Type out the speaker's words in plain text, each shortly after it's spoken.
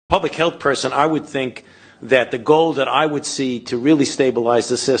public health person, I would think that the goal that I would see to really stabilize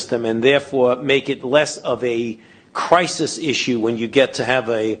the system and therefore make it less of a crisis issue when you get to have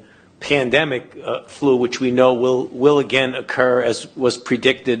a pandemic flu, which we know will again occur as was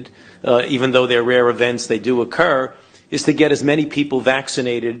predicted, even though they're rare events, they do occur, is to get as many people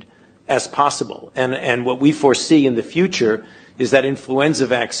vaccinated as possible. And what we foresee in the future is that influenza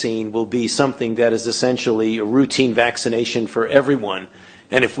vaccine will be something that is essentially a routine vaccination for everyone.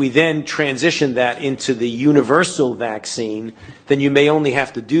 And if we then transition that into the universal vaccine, then you may only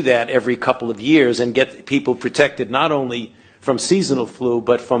have to do that every couple of years and get people protected not only from seasonal flu,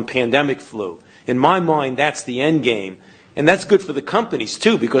 but from pandemic flu. In my mind, that's the end game. And that's good for the companies,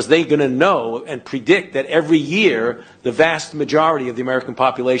 too, because they're going to know and predict that every year the vast majority of the American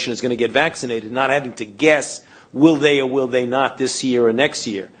population is going to get vaccinated, not having to guess will they or will they not this year or next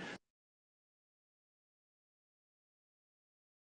year.